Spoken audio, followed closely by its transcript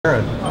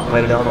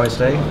Played at Illinois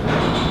State.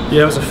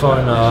 Yeah, it was a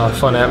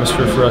fun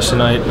atmosphere for us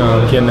tonight.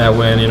 Getting that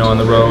win, on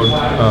the road.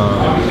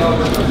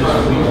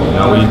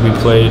 We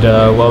played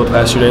well the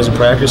past 2 days of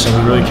practice, and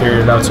we really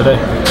carried it out today.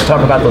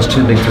 Talk about those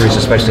two big threes,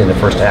 especially in the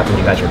first half when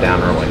you guys were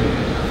down early.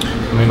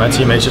 I mean, my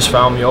teammates just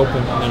found me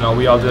open.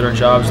 We all did our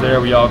jobs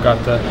there. We all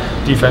got the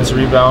defensive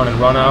rebound and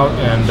run out,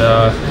 and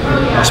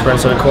I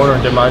sprinted to the corner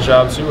and did my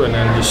job too, and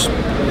then just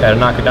had to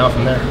knock it down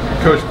from there.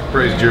 Coach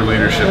praised your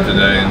leadership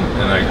today,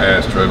 and I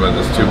asked Troy about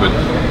this too, but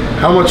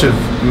how much of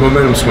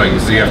momentum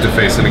swings do you have to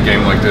face in a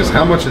game like this?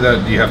 How much of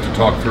that do you have to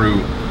talk through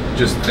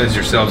just as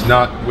yourselves,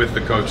 not with the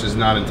coaches,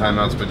 not in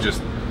timeouts, but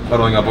just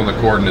huddling up on the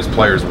court and as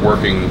players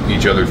working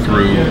each other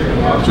through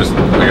just,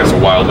 I guess, a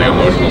wildly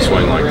emotional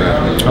swing like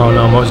that? Oh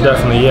no, most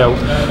definitely, yeah.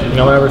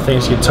 Whenever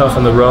things get tough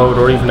on the road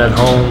or even at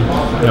home,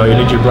 you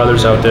need your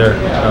brothers out there.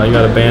 You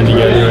got to band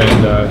together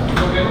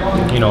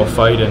and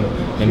fight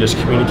and just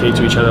communicate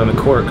to each other on the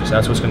court, because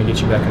that's what's going to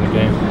get you back in the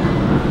game.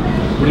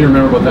 What do you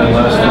remember about that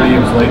last three? It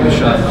was late in the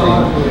shot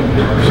clock.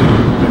 The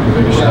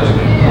biggest shot of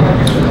the game.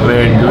 I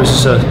mean, it was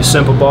just a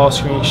simple ball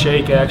screen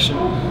shake action.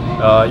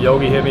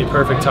 Yogi hit me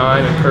perfect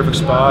time and perfect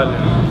spot,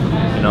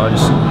 and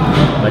just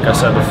like I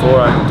said before,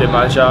 I did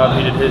my job,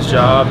 he did his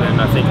job, and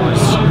I think it was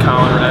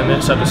Colin or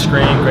Emmett set the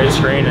screen, great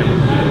screen, and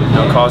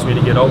caused me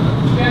to get open.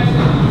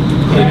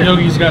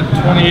 Yogi's got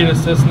 28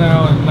 assists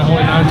now and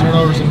only 9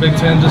 turnovers in Big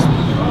Ten. Just,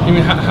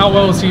 how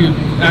well is he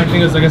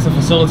acting as, I guess, a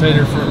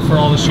facilitator for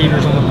all the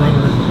shooters on the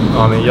perimeter?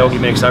 I mean, Yogi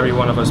makes every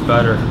one of us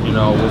better,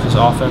 with his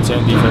offense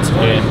and defensive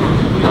game.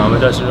 It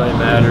doesn't really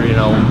matter,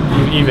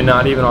 even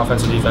not even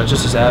offensive defense,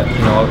 just his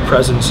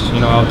presence,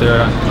 out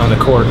there on the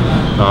court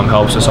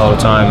helps us all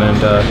the time, and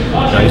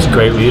he's a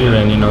great leader,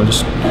 and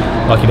just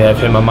lucky to have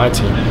him on my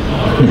team.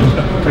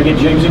 Can we get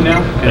James in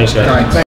now? Thanks, guys.